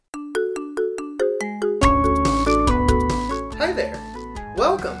Hi there!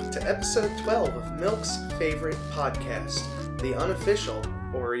 Welcome to episode 12 of Milk's favorite podcast, the unofficial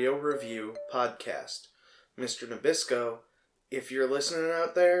Oreo review podcast. Mr. Nabisco, if you're listening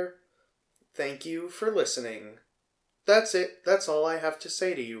out there, thank you for listening. That's it. That's all I have to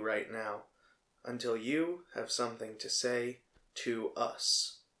say to you right now, until you have something to say to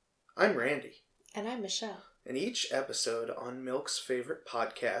us. I'm Randy. And I'm Michelle. In each episode on Milk's favorite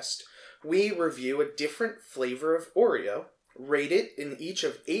podcast, we review a different flavor of Oreo, rate it in each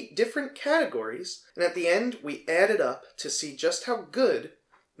of 8 different categories, and at the end we add it up to see just how good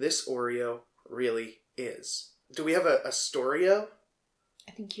this Oreo really is. Do we have a Storeo?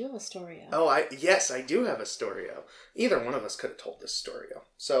 I think you have a Storeo. Oh, yes, I do have a Storeo. Either one of us could have told this Storeo.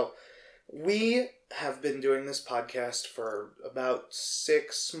 So, we have been doing this podcast for about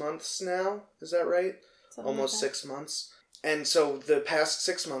 6 months now. Is that right? Something Almost like that. 6 months. And so the past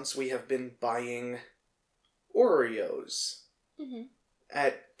 6 months we have been buying Oreos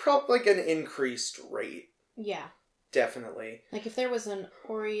at probably like an increased rate. Yeah. Definitely. Like if there was an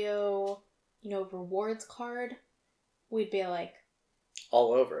Oreo, rewards card, we'd be like...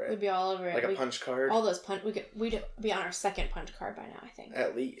 All over it. We'd be all over it. Like a punch card? All those we'd be on our second punch card by now, I think.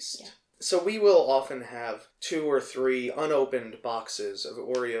 At least. Yeah. So we will often have 2 or 3 unopened boxes of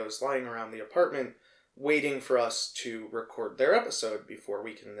Oreos lying around the apartment waiting for us to record their episode before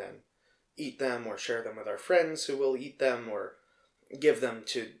we can then eat them or share them with our friends who will eat them or give them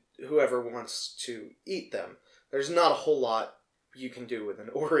to whoever wants to eat them. There's not a whole lot you can do with an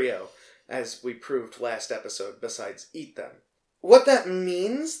Oreo, as we proved last episode, besides eat them. What that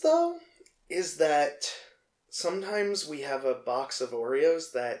means, though, is that sometimes we have a box of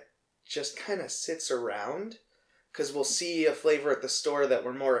Oreos that just kind of sits around, because we'll see a flavor at the store that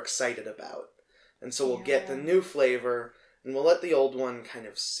we're more excited about. And so we'll get the new flavor, and we'll let the old one kind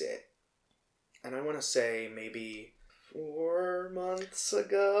of sit. And I want to say maybe 4 months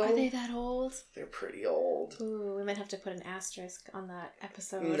ago. Are they that old? They're pretty old. Ooh, we might have to put an asterisk on that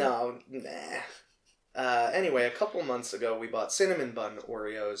episode. No, nah. Anyway, a couple months ago, we bought Cinnamon Bun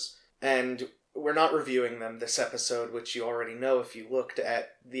Oreos, and we're not reviewing them this episode, which you already know if you looked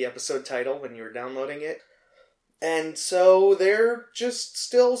at the episode title when you were downloading it. And so they're just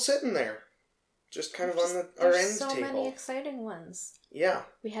still sitting there. Just kind of on our end so table. So many exciting ones. Yeah.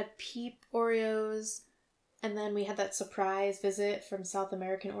 We had Peep Oreos, and then we had that surprise visit from South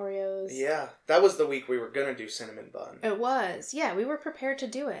American Oreos. Yeah, that was the week we were gonna do Cinnamon Bun. It was. Yeah, we were prepared to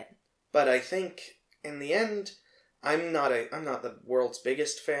do it. But I think, in the end, I'm not the world's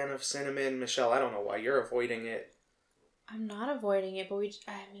biggest fan of cinnamon. Michelle, I don't know why you're avoiding it. I'm not avoiding it, but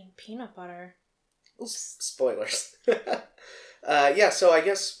peanut butter. Oops. Spoilers. Yeah, so I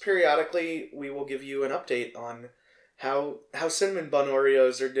guess periodically we will give you an update on how Cinnamon Bun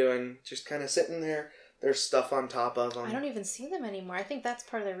Oreos are doing. Just kind of sitting there. There's stuff on top of them. I don't even see them anymore. I think that's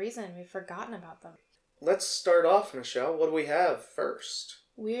part of the reason we've forgotten about them. Let's start off, Michelle. What do we have first?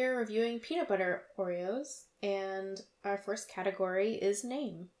 We're reviewing peanut butter Oreos, and our first category is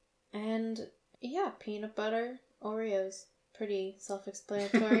name. And yeah, peanut butter Oreos. Pretty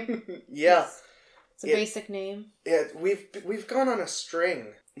self-explanatory. Yeah. It's a basic name. Yeah, we've gone on a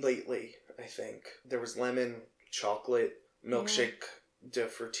string lately, I think. There was lemon, chocolate, milkshake de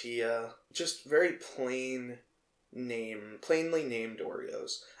frutilla. Just very plainly named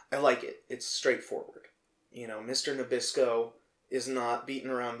Oreos. I like it. It's straightforward. Mr. Nabisco is not beating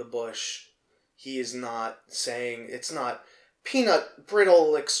around the bush. He is not saying it's not peanut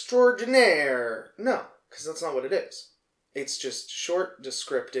brittle extraordinaire. No, because that's not what it is. It's just short,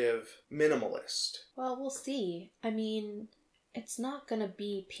 descriptive, minimalist. Well, we'll see. I mean, it's not gonna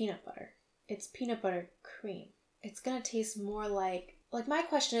be peanut butter. It's peanut butter cream. It's gonna taste more like my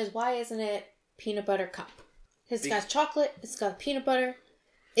question is, why isn't it peanut butter cup? It's got chocolate, it's got peanut butter.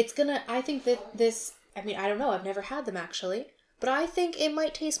 I think that this, I don't know, I've never had them actually, but I think it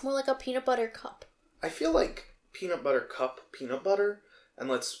might taste more like a peanut butter cup. I feel like peanut butter cup peanut butter, and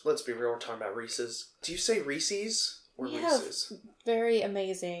let's be real, we're talking about Reese's. Do you say Reese's? We have very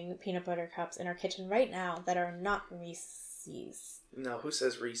amazing peanut butter cups in our kitchen right now that are not Reese's. No, who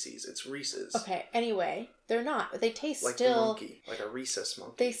says Reese's? It's Reese's. Okay, anyway, they're not. They taste like still... the monkey, like a Reese's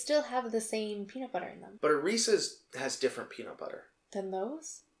monkey. They still have the same peanut butter in them. But a Reese's has different peanut butter. Than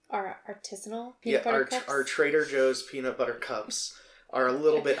those? Our artisanal peanut butter cups? Our Trader Joe's peanut butter cups are a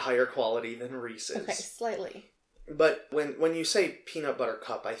little bit higher quality than Reese's. Okay, slightly. But when you say peanut butter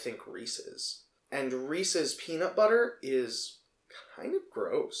cup, I think Reese's. And Reese's peanut butter is kind of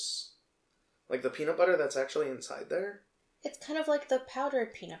gross. Like the peanut butter that's actually inside there. It's kind of like the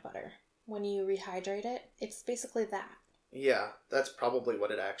powdered peanut butter. When you rehydrate it, it's basically that. Yeah, that's probably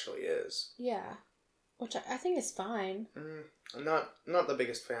what it actually is. Yeah. Which I think is fine. I'm not the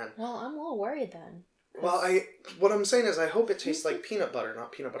biggest fan. Well, I'm a little worried then. Well, what I'm saying is I hope it tastes like peanut butter,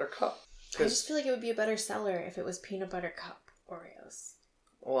 not peanut butter cup. I just feel like it would be a better seller if it was peanut butter cup Oreos.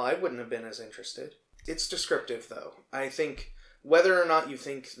 Well, I wouldn't have been as interested. It's descriptive, though. I think whether or not you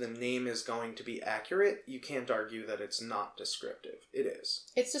think the name is going to be accurate, you can't argue that it's not descriptive. It is.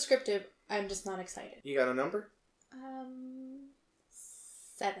 It's descriptive. I'm just not excited. You got a number?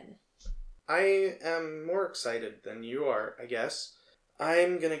 7. I am more excited than you are, I guess.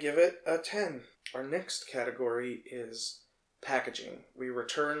 I'm going to give it a 10. Our next category is packaging. We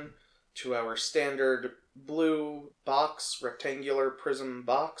return to our standard blue box, rectangular prism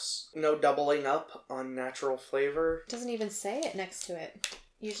box. No doubling up on natural flavor. It doesn't even say it next to it.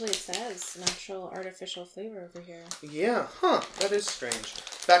 Usually it says natural artificial flavor over here. Yeah, that is strange.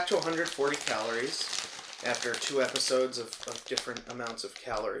 Back to 140 calories after 2 episodes of different amounts of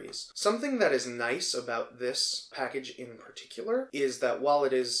calories. Something that is nice about this package in particular is that while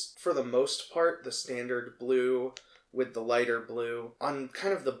it is, for the most part, the standard blue with the lighter blue, on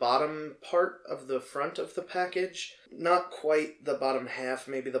kind of the bottom part of the front of the package, not quite the bottom half,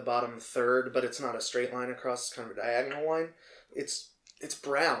 maybe the bottom third, but it's not a straight line across, it's kind of a diagonal line. It's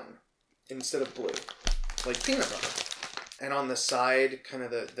brown instead of blue, like peanut butter. And on the side, kind of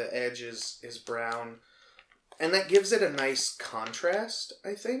the edge is brown. And that gives it a nice contrast,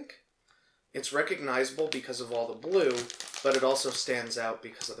 I think. It's recognizable because of all the blue, but it also stands out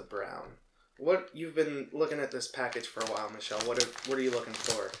because of the brown. You've been looking at this package for a while, Michelle. What are you looking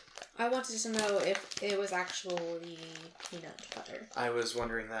for? I wanted to know if it was actually peanut butter. I was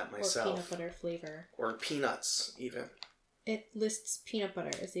wondering that myself. Or peanut butter flavor. Or peanuts, even. It lists peanut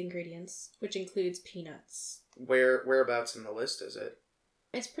butter as the ingredients, which includes peanuts. Whereabouts in the list is it?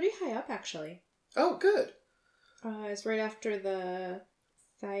 It's pretty high up, actually. Oh, good. It's right after the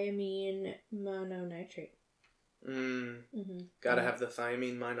thiamine mononitrate. Gotta have the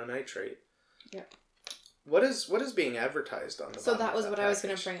thiamine mononitrate. Yep. What is being advertised on the So bottom that was of what package? I was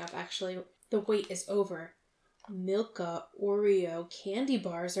going to bring up, actually. The wait is over. Milka Oreo candy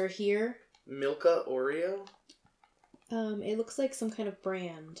bars are here. Milka Oreo? It looks like some kind of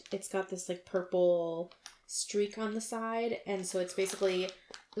brand. It's got this, like, purple streak on the side, and so it's basically...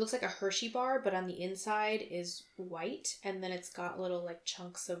 It looks like a Hershey bar, but on the inside is white, and then it's got little, like,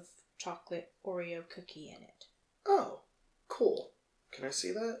 chunks of chocolate Oreo cookie in it. Oh, cool. Can I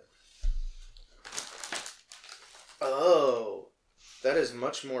see that? Oh, that is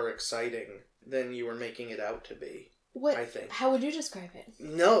much more exciting than you were making it out to be. What? I think. How would you describe it?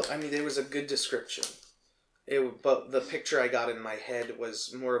 No, I mean, it was a good description. But the picture I got in my head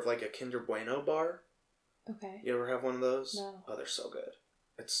was more of like a Kinder Bueno bar. Okay. You ever have one of those? No. Oh, they're so good.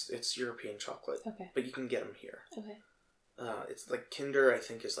 It's European chocolate. Okay. But you can get them here. Okay. It's like Kinder, I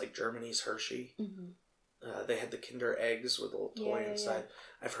think, is like Germany's Hershey. Mm-hmm. They had the Kinder eggs with a little toy inside.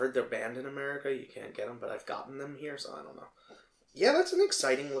 Yeah. I've heard they're banned in America. You can't get them, but I've gotten them here, so I don't know. Yeah, that's an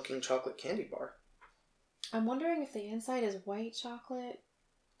exciting looking chocolate candy bar. I'm wondering if the inside is white chocolate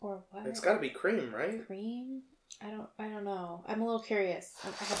or what. It's got to be cream, right? Cream? I don't know. I'm a little curious. I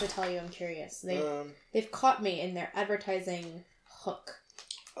have to tell you, I'm curious. They've caught me in their advertising hook.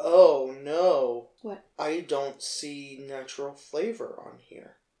 Oh no! What? I don't see natural flavor on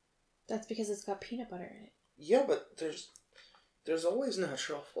here. That's because it's got peanut butter in it. Yeah, but there's always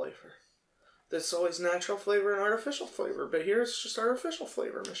natural flavor. There's always natural flavor and artificial flavor, but here it's just artificial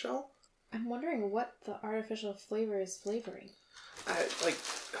flavor, Michelle. I'm wondering what the artificial flavor is flavoring.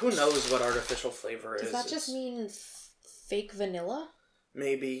 Who knows what artificial flavor is? Does that just mean fake vanilla?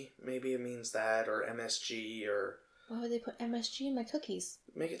 Maybe it means that, or MSG, or... Why would they put MSG in my cookies?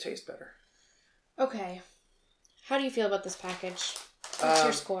 Make it taste better. Okay. How do you feel about this package? What's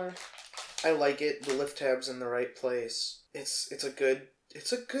your score? I like it. The lift tab's in the right place. It's a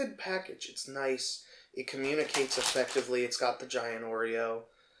good package. It's nice. It communicates effectively. It's got the giant Oreo.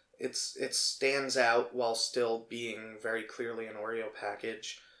 It stands out while still being very clearly an Oreo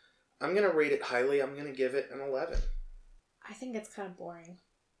package. I'm going to rate it highly. I'm going to give it an 11. I think it's kind of boring.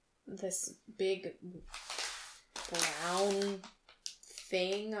 This big brown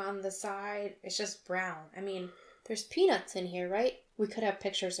thing on the side. It's just brown. I mean, there's peanuts in here, right? We could have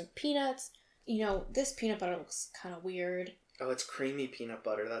pictures of peanuts. You know, this peanut butter looks kind of weird. Oh, it's creamy peanut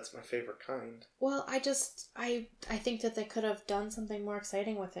butter. That's my favorite kind. Well, I think that they could have done something more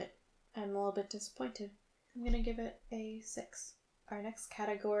exciting with it. I'm a little bit disappointed. I'm going to give it a 6. Our next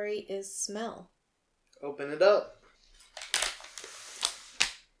category is smell. Open it up.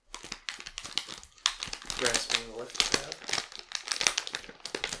 Grasping the lift tab.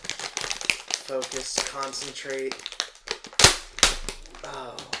 Focus, concentrate.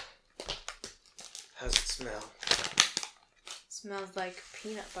 Oh. Has Smells like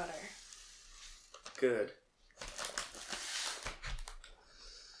peanut butter. Good.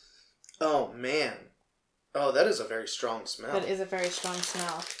 Oh, man. Oh, that is a very strong smell. That is a very strong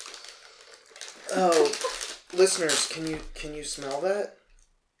smell. Oh, listeners, can you smell that?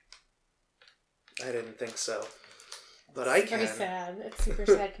 I didn't think so. But I can. It's very sad. It's super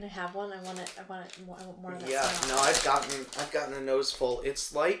sad. Can I have one? I want more of that smell. No, I've gotten a nose full.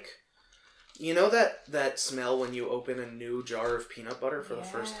 It's like, you know that smell when you open a new jar of peanut butter for the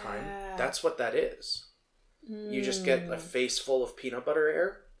first time? That's what that is. You just get a face full of peanut butter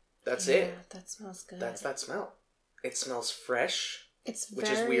air. That's it. That smells good. That's that smell. It smells fresh. Which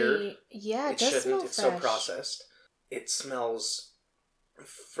is weird. Yeah, it shouldn't. smell It's fresh. so processed. It smells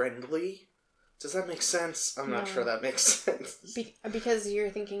friendly. Does that make sense? I'm not sure that makes sense. Because you're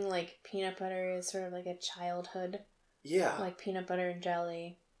thinking like peanut butter is sort of like a childhood. Yeah. Like peanut butter and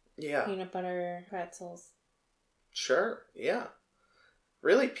jelly. Yeah. Peanut butter pretzels. Sure. Yeah.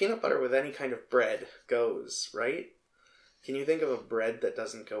 Really, peanut butter with any kind of bread goes, right? Can you think of a bread that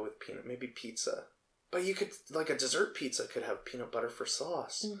doesn't go with peanut? Maybe pizza. But you could, like a dessert pizza could have peanut butter for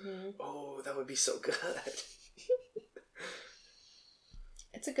sauce. Mm-hmm. Oh, that would be so good.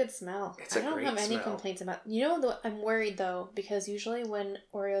 It's a good smell. I don't have any complaints about. I'm worried though, because usually when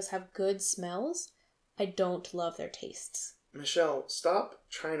Oreos have good smells, I don't love their tastes. Michelle, stop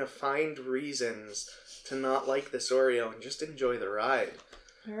trying to find reasons to not like this Oreo and just enjoy the ride.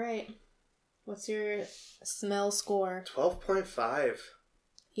 All right. What's your smell score? 12.5.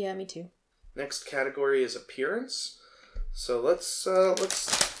 Yeah, me too. Next category is appearance. So let's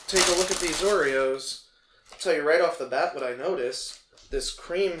take a look at these Oreos. I'll tell you right off the bat what I notice. This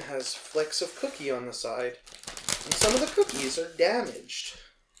cream has flecks of cookie on the side, and some of the cookies are damaged.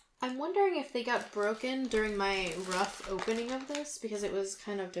 I'm wondering if they got broken during my rough opening of this, because it was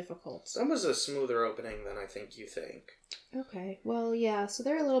kind of difficult. Some was a smoother opening than I think you think. Okay, well, yeah, so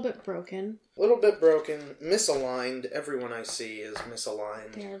they're a little bit broken. A little bit broken, misaligned. Everyone I see is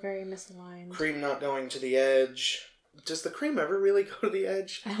misaligned. They are very misaligned. Cream not going to the edge. Does the cream ever really go to the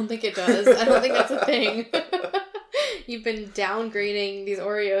edge? I don't think it does. I don't think that's a thing. You've been downgrading these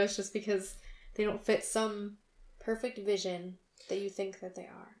Oreos just because they don't fit some perfect vision that you think that they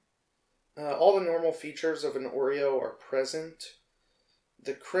are. All the normal features of an Oreo are present.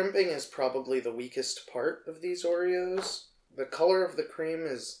 The crimping is probably the weakest part of these Oreos. The color of the cream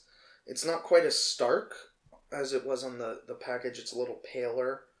it's not quite as stark as it was on the package. It's a little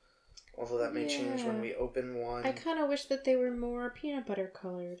paler, although that may change when we open one. I kind of wish that they were more peanut butter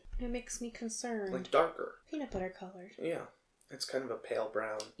colored. It makes me concerned. Like darker. Peanut butter colored. Yeah. It's kind of a pale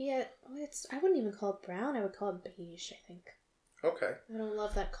brown. Yeah, I wouldn't even call it brown. I would call it beige, I think. Okay. I don't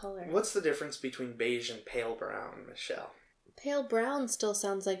love that color. What's the difference between beige and pale brown, Michelle? Pale brown still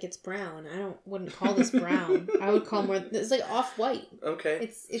sounds like it's brown. Wouldn't call this brown. I would call it's like off-white.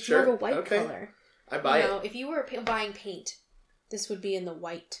 Okay. It's sure. more of a white color. I buy it. If you were buying paint, this would be in the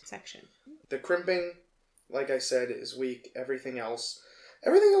white section. The crimping, like I said, is weak. Everything else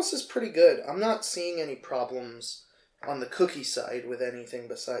is pretty good. I'm not seeing any problems on the cookie side with anything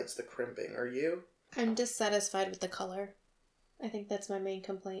besides the crimping. Are you? I'm dissatisfied with the color. I think that's my main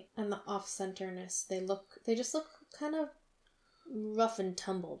complaint. And the off-centerness. They just look kind of rough and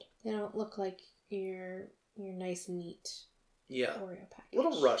tumbled. They don't look like your nice, neat Oreo package. A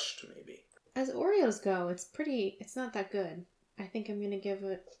little rushed, maybe. As Oreos go, it's not that good. I think I'm going to give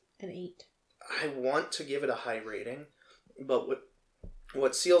it an 8. I want to give it a high rating, but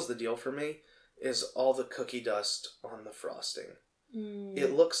what seals the deal for me is all the cookie dust on the frosting.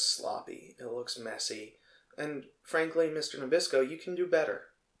 It looks sloppy. It looks messy. And frankly, Mr. Nabisco, you can do better.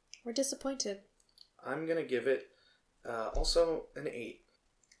 We're disappointed. I'm going to give it also an 8.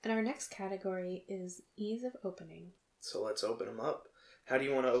 And our next category is ease of opening. So let's open them up. How do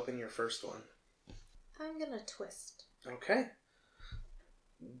you want to open your first one? I'm going to twist. Okay.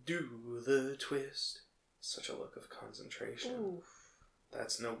 Do the twist. Such a look of concentration. Ooh.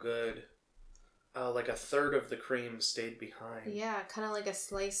 That's no good. Like a third of the cream stayed behind. Yeah, kind of like a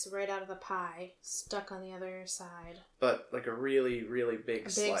slice right out of the pie, stuck on the other side. But like a really, really big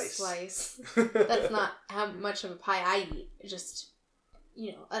slice. Big slice. That's not how much of a pie I eat. Just,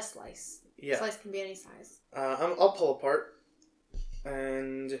 a slice. Yeah. A slice can be any size. I'll pull apart.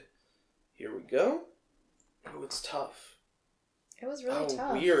 And here we go. Oh, it's tough. It was really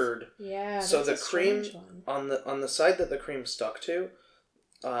tough. Weird. Yeah. So the cream on the side that the cream stuck to,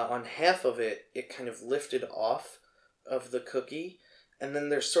 on half of it, it kind of lifted off of the cookie, and then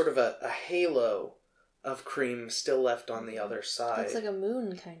there's sort of a halo of cream still left on the other side. It's like a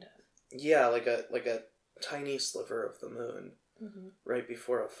moon, kind of. Yeah, like a tiny sliver of the moon, right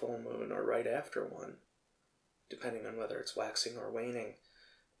before a full moon or right after one. depending on whether it's waxing or waning.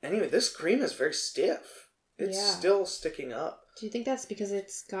 Anyway, this cream is very stiff. It's still sticking up. Do you think that's because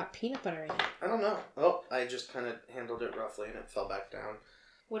it's got peanut butter in it? I don't know. Oh, I just kind of handled it roughly and it fell back down.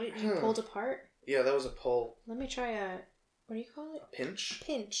 What did you pulled apart? Yeah, that was a pull. Let me try what do you call it? A pinch?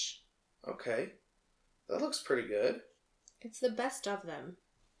 Pinch. Okay. That looks pretty good. It's the best of them,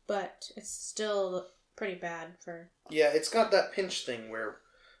 but it's still pretty bad for... Yeah, it's got that pinch thing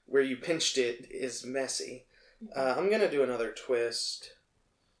where you pinched it is messy. I'm going to do another twist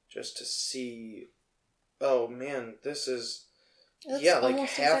just to see... Oh, man, this is... Yeah, like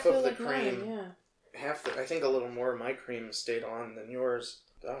half of the cream. Mine, yeah. I think a little more of my cream stayed on than yours.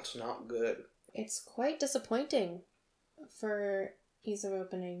 That's not good. It's quite disappointing for ease of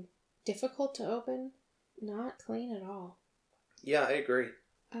opening. Difficult to open, not clean at all. Yeah, I agree.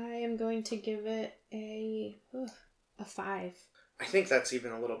 I am going to give it a 5. I think that's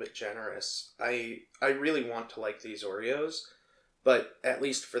even a little bit generous. I really want to like these Oreos, but at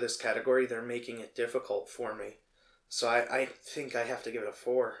least for this category, they're making it difficult for me. So I think I have to give it a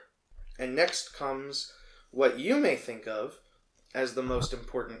 4. And next comes what you may think of as the most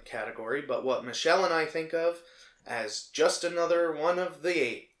important category, but what Michelle and I think of as just another one of the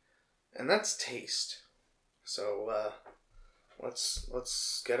 8. And that's taste. So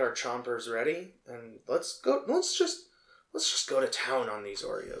let's get our chompers ready and let's just go to town on these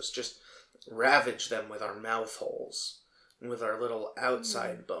Oreos. Just ravage them with our mouth holes and with our little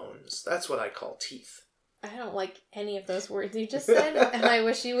outside bones. That's what I call teeth. I don't like any of those words you just said, and I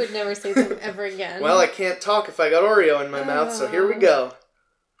wish you would never say them ever again. Well, I can't talk if I got Oreo in my mouth, so here we go.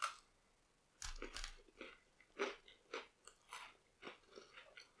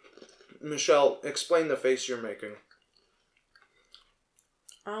 Michelle, explain the face you're making.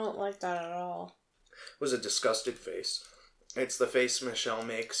 I don't like that at all. It was a disgusted face. It's the face Michelle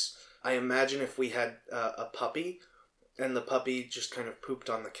makes. I imagine if we had a puppy, and the puppy just kind of pooped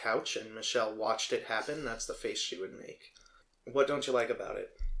on the couch, and Michelle watched it happen, that's the face she would make. What don't you like about it?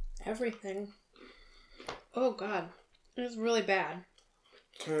 Everything. Oh, God. It was really bad.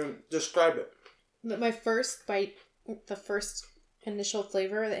 Describe it. My first bite, the first initial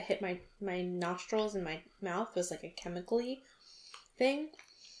flavor that hit my nostrils and my mouth was like a chemical-y thing.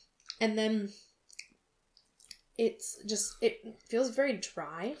 And then it feels very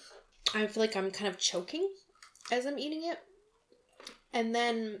dry. I feel like I'm kind of choking as I'm eating it. And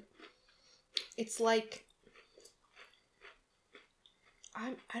then it's like,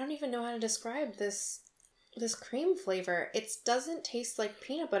 I don't even know how to describe this cream flavor. It doesn't taste like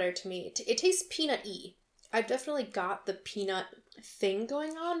peanut butter to me. It tastes peanut-y. I've definitely got the peanut thing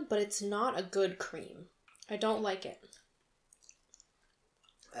going on, but it's not a good cream. I don't like it.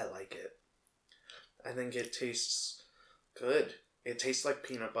 I like it. I think it tastes good. It tastes like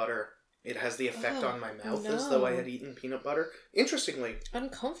peanut butter. It has the effect on my mouth as though I had eaten peanut butter. Interestingly,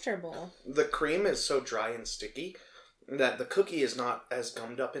 uncomfortable. The cream is so dry and sticky that the cookie is not as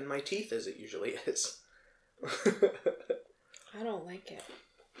gummed up in my teeth as it usually is. I don't like it.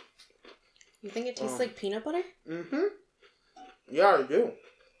 You think it tastes like peanut butter? Mm-hmm. Yeah, I do.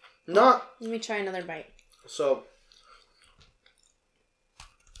 Not... Let me try another bite. So,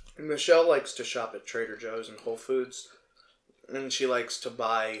 Michelle likes to shop at Trader Joe's and Whole Foods, and she likes to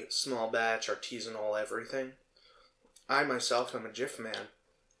buy small batch, artisanal everything. I myself am a Jif man.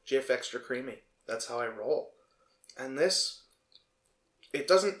 Jif extra creamy. That's how I roll. And this, it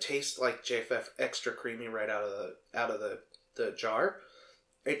doesn't taste like Jif extra creamy right out of the jar.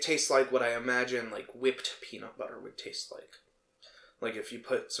 It tastes like what I imagine like whipped peanut butter would taste like. Like if you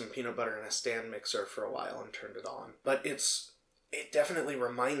put some peanut butter in a stand mixer for a while and turned it on. But it definitely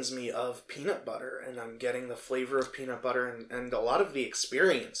reminds me of peanut butter, and I'm getting the flavor of peanut butter and a lot of the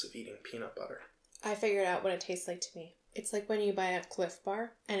experience of eating peanut butter. I figured out what it tastes like to me. It's like when you buy a Cliff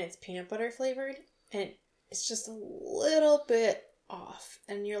Bar and it's peanut butter flavored, and it's just a little bit off.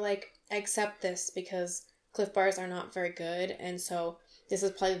 And you're like, I accept this because Cliff Bars are not very good, and so this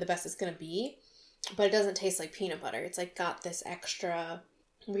is probably the best it's going to be. But it doesn't taste like peanut butter. It's like got this extra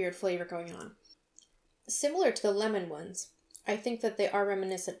weird flavor going on. Similar to the lemon ones, I think that they are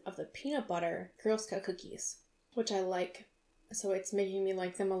reminiscent of the peanut butter Girl Scout cookies, which I like. So it's making me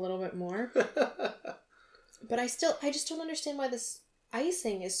like them a little bit more. But I just don't understand why this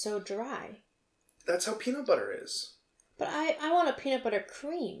icing is so dry. That's how peanut butter is. But I want a peanut butter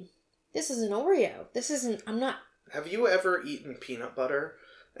cream. This is an Oreo. Have you ever eaten peanut butter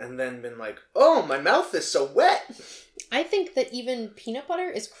and then been like, oh, my mouth is so wet? I think that even peanut butter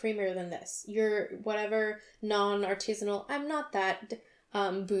is creamier than this. Your whatever non-artisanal, I'm not that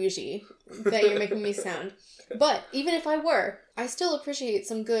bougie that you're making me sound. But even if I were, I still appreciate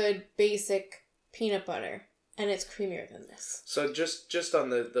some good basic peanut butter. and it's creamier than this. So just on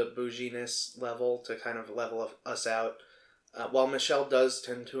the bouginess level, to kind of level us out, while Michelle does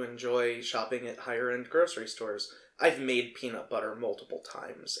tend to enjoy shopping at higher end grocery stores, I've made peanut butter multiple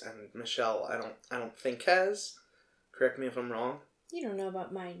times, and Michelle, I don't think has. Correct me if I'm wrong. You don't know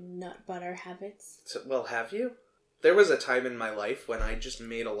about my nut butter habits. So, well, have you? There was a time in my life when I just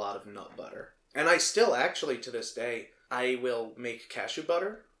made a lot of nut butter. And I still, actually, to this day, I will make cashew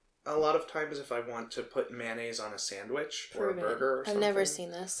butter a lot of times if I want to put mayonnaise on a sandwich or a burger or something. I've never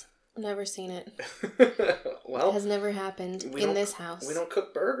seen this. I've never seen it. Well, it has never happened in this house. We don't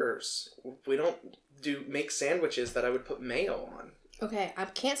cook burgers. We don't make sandwiches that I would put mayo on. Okay, I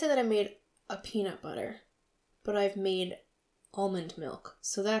can't say that I made a peanut butter, but I've made almond milk.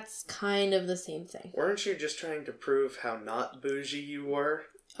 So that's kind of the same thing. Weren't you just trying to prove how not bougie you were?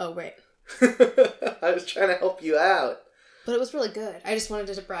 Oh, right. I was trying to help you out. But it was really good. I just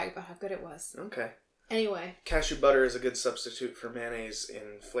wanted to brag about how good it was. Okay. Anyway. Cashew butter is a good substitute for mayonnaise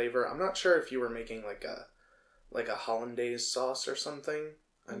in flavor. I'm not sure if you were making like a hollandaise sauce or something.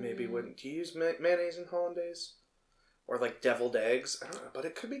 I maybe wouldn't. Do you use mayonnaise in hollandaise? Or like deviled eggs? I don't know, but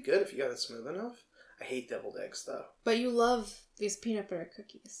it could be good if you got it smooth enough. I hate deviled eggs, though. But you love these peanut butter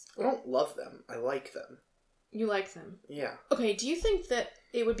cookies. I don't love them. I like them. You like them? Yeah. Okay, do you think that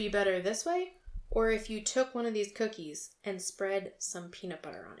it would be better this way? Or if you took one of these cookies and spread some peanut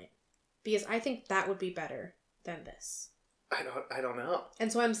butter on it? Because I think that would be better than this. I don't know.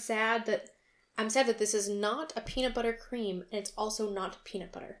 And so I'm sad that this is not a peanut butter cream, and it's also not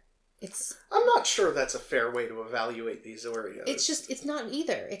peanut butter. I'm not sure that's a fair way to evaluate these Oreos. It's not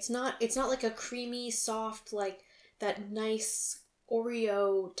either. It's not like a creamy, soft, like that nice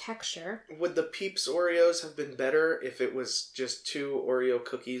Oreo texture. Would the Peeps Oreos have been better if it was just 2 Oreo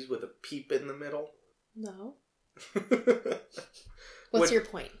cookies with a peep in the middle? No. What's your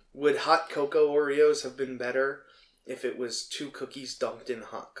point? Would hot cocoa Oreos have been better if it was 2 cookies dunked in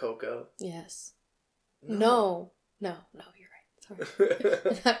hot cocoa? Yes. No, you're right. Sorry.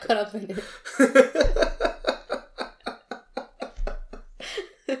 I'm not caught up in it.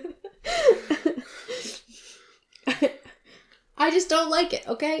 I just don't like it,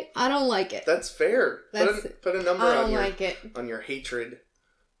 okay? I don't like it. That's fair. Put a number on your hatred.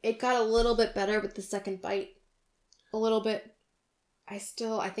 It got a little bit better with the second bite. A little bit. I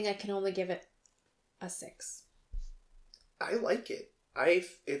think I can only give it a 6. I like it.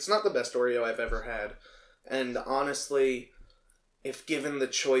 It's not the best Oreo I've ever had. And honestly, if given the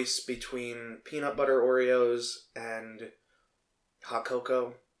choice between peanut butter Oreos and hot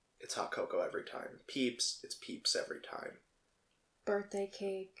cocoa, it's hot cocoa every time. Peeps, it's Peeps every time. Birthday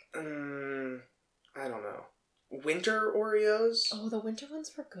cake. I don't know. Winter Oreos? Oh, the winter ones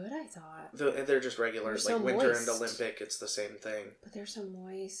were good, I thought. They're just regular. They're like so winter moist. and Olympic, it's the same thing. But they're so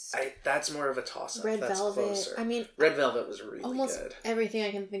moist. That's more of a toss-up. Red That's velvet. Closer. I mean, Red velvet was really almost good. Everything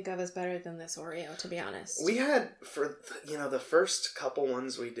I can think of is better than this Oreo, to be honest. We had, the first couple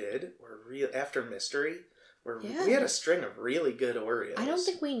ones we did were after Mystery. We had a string of really good Oreos. I don't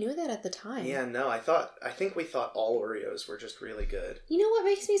think we knew that at the time. Yeah, no, I think we thought all Oreos were just really good. You know what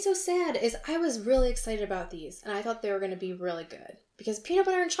makes me so sad is I was really excited about these, and I thought they were going to be really good. Because peanut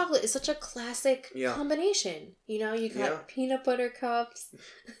butter and chocolate is such a classic combination. You know, you got peanut butter cups.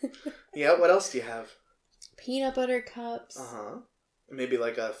 Yeah, what else do you have? Peanut butter cups. Uh-huh. Maybe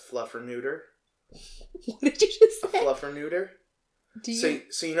like a fluffernutter. What did you just say? A fluffernutter?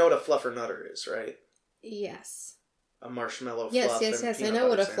 So you know what a fluffernutter is, right? Yes. A marshmallow yes, fluff. Yes, I know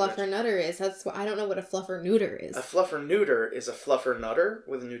what a fluffernutter is. That's what I don't know what a fluffernutter is. A fluffernutter is a fluffernutter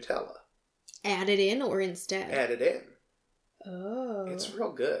with Nutella. Added in or instead? Added in. Oh. It's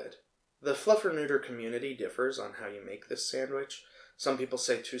real good. The fluffernutter community differs on how you make this sandwich. Some people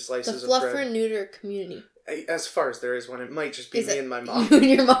say 2 slices of bread. The fluffernutter community. As far as there is one, it might just be me and my mom. You and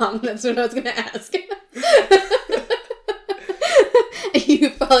your mom. That's what I was going to ask. You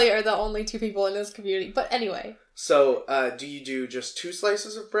probably are the only 2 people in this community. But anyway. So, do you do just 2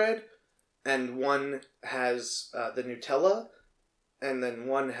 slices of bread, and one has the Nutella, and then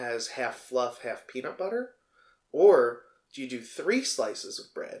one has half fluff, half peanut butter? Or do you do 3 slices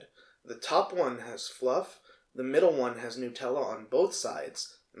of bread? The top one has fluff, the middle one has Nutella on both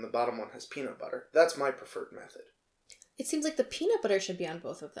sides, and the bottom one has peanut butter. That's my preferred method. It seems like the peanut butter should be on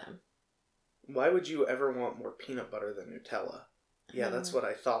both of them. Why would you ever want more peanut butter than Nutella? Yeah, that's what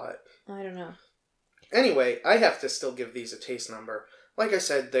I thought. I don't know. Anyway, I have to still give these a taste number. Like I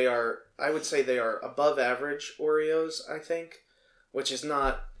said, I would say they are above average Oreos, I think, which is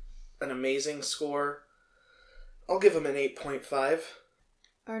not an amazing score. I'll give them an 8.5.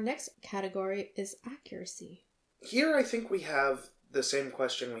 Our next category is accuracy. Here I think we have the same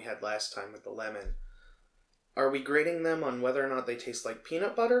question we had last time with the lemon. Are we grading them on whether or not they taste like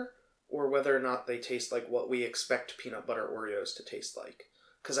peanut butter, or whether or not they taste like what we expect peanut butter Oreos to taste like?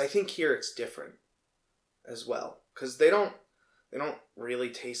 Because I think here it's different as well. Because they don't really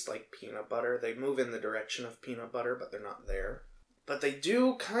taste like peanut butter. They move in the direction of peanut butter, but they're not there. But they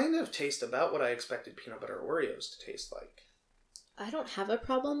do kind of taste about what I expected peanut butter Oreos to taste like. I don't have a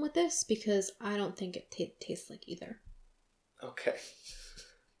problem with this because I don't think it tastes like either. Okay.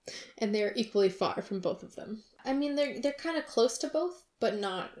 And they're equally far from both of them. I mean, they're kind of close to both, but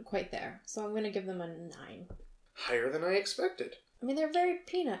not quite there. So I'm going to give them a 9. Higher than I expected. I mean, they're very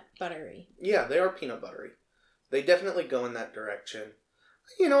peanut buttery. Yeah, they are peanut buttery. They definitely go in that direction.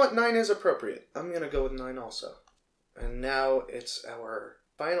 You know what? 9 is appropriate. I'm going to go with 9 also. And now it's our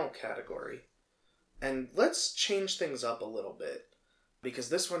final category. And let's change things up a little bit, because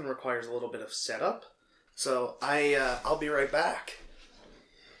this one requires a little bit of setup. So I'll be right back.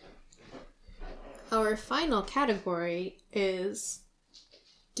 Our final category is,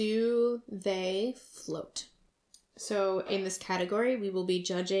 do they float? So in this category, we will be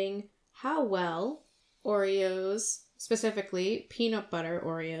judging how well Oreos, specifically peanut butter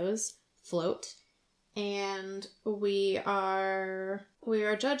Oreos, float. And we are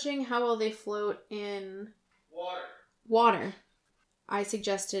judging how well they float in water. I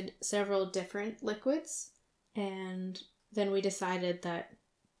suggested several different liquids, and then we decided that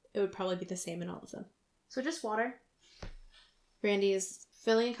it would probably be the same in all of them. So just water. Randy is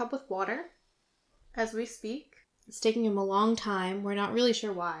filling a cup with water as we speak. It's taking him a long time. We're not really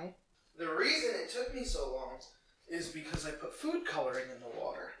sure why. The reason it took me so long is because I put food coloring in the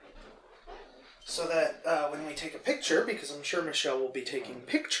water. So that when we take a picture, because I'm sure Michelle will be taking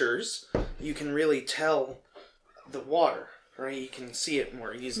pictures, you can really tell the water, right? You can see it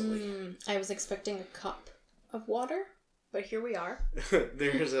more easily. I was expecting a cup of water, but here we are.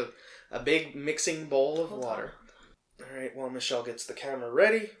 There's a big mixing bowl of water. All right, while Michelle gets the camera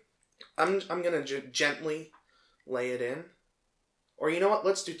ready, I'm going to gently lay it in. Or you know what?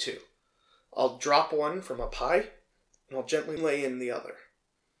 Let's do 2. I'll drop one from a pie, and I'll gently lay in the other.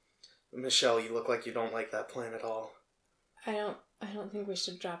 Michelle, you look like you don't like that plan at all. I don't think we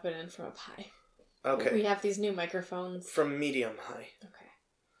should drop it in from a pie. Okay. We have these new microphones. From medium high.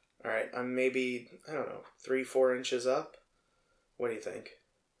 Okay. All right, I'm maybe, 3-4 inches up. What do you think?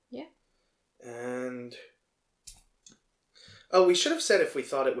 Yeah. And... Oh, we should have said if we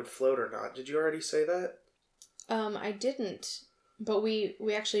thought it would float or not. Did you already say that? I didn't. But we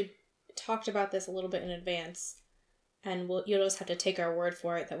actually talked about this a little bit in advance. And you'll just have to take our word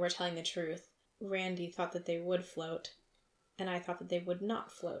for it that we're telling the truth. Randy thought that they would float, and I thought that they would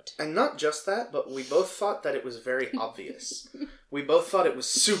not float. And not just that, but we both thought that it was very obvious. We both thought it was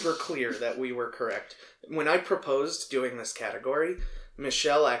super clear that we were correct. When I proposed doing this category,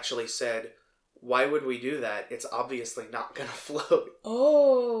 Michelle actually said, "Why would we do that? It's obviously not going to float."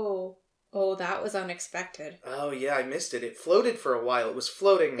 Oh, that was unexpected. Oh, yeah, I missed it. It floated for a while. It was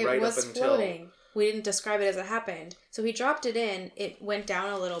floating right up until... It was floating. We didn't describe it as it happened. So he dropped it in, it went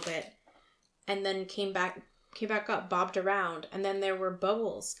down a little bit, and then came back up, bobbed around, and then there were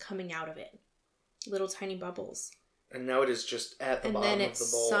bubbles coming out of it. Little tiny bubbles. And now it is just at the bottom of the bowl. And then it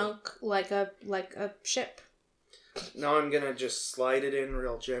sunk like a ship. Now I'm going to just slide it in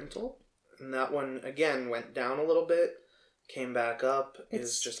real gentle. And that one, again, went down a little bit, came back up,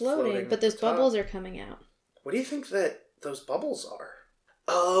 is just floating. But those bubbles are coming out. What do you think that those bubbles are?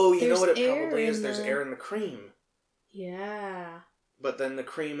 Oh, you know what it probably is? There's air in the cream. Yeah. But then the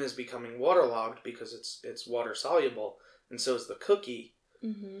cream is becoming waterlogged because it's water soluble, and so is the cookie.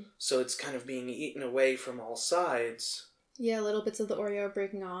 Mm-hmm. So it's kind of being eaten away from all sides. Yeah, little bits of the Oreo are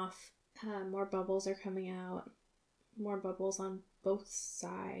breaking off. More bubbles are coming out. More bubbles on both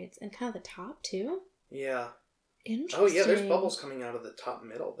sides. And kind of the top, too. Yeah. Interesting. Oh, yeah, there's bubbles coming out of the top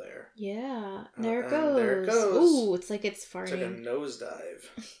middle there. Yeah. There it goes. There it goes. Ooh, it's like it's farting. It's like a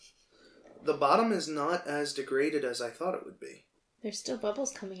nosedive. The bottom is not as degraded as I thought it would be. There's still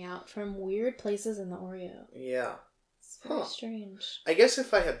bubbles coming out from weird places in the Oreo. Yeah. It's very strange. I guess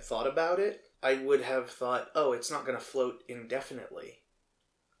if I had thought about it, I would have thought, oh, it's not going to float indefinitely.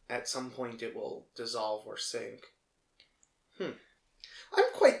 At some point it will dissolve or sink. I'm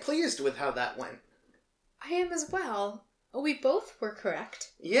quite pleased with how that went. I am as well. We both were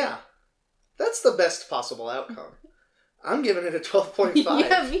correct. Yeah. That's the best possible outcome. I'm giving it a 12.5.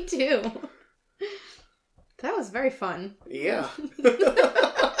 Yeah, me too. That was very fun. Yeah.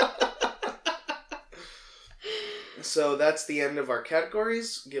 So that's the end of our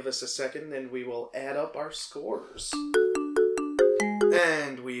categories. Give us a second and we will add up our scores.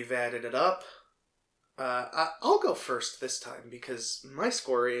 And we've added it up. I'll go first this time because my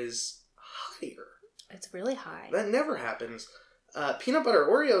score is higher. It's really high. That never happens. Peanut butter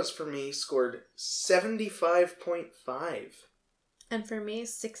Oreos for me scored 75.5. And for me,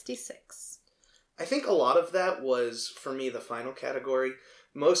 66. I think a lot of that was, for me, the final category.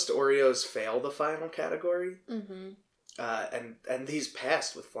 Most Oreos fail the final category. Mm-hmm. And these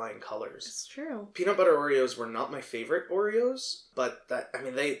passed with flying colors. It's true. Peanut butter Oreos were not my favorite Oreos, but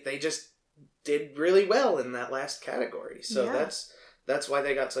they just did really well in that last category. So that's why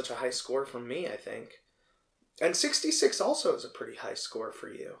they got such a high score from me, I think. And 66 also is a pretty high score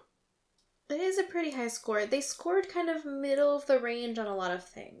for you. It is a pretty high score. They scored kind of middle of the range on a lot of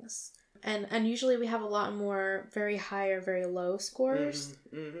things. And usually we have a lot more very high or very low scores.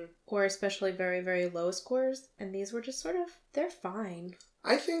 Mm-hmm. Or especially very, very low scores. And these were just sort of, they're fine.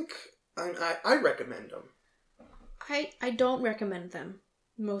 I think I recommend them. I don't recommend them.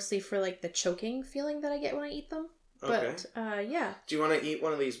 Mostly for like the choking feeling that I get when I eat them. But, yeah. Do you want to eat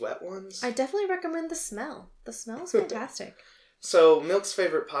one of these wet ones? I definitely recommend the smell. The smell is fantastic. So, Milk's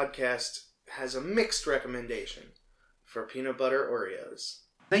Favorite Podcast has a mixed recommendation for peanut butter Oreos.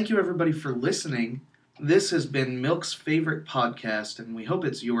 Thank you, everybody, for listening. This has been Milk's Favorite Podcast, and we hope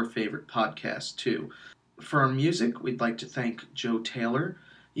it's your favorite podcast, too. For our music, we'd like to thank Joe Taylor.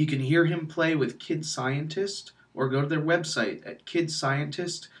 You can hear him play with Kid Scientist, or go to their website at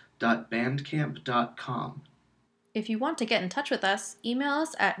kidscientist.bandcamp.com. If you want to get in touch with us, email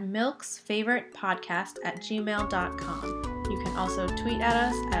us at milksfavoritepodcast@gmail.com. You can also tweet at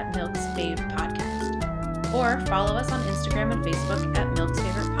us at milksfavepodcast. Or follow us on Instagram and Facebook at Milk's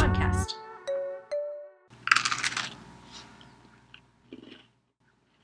Favorite Podcast.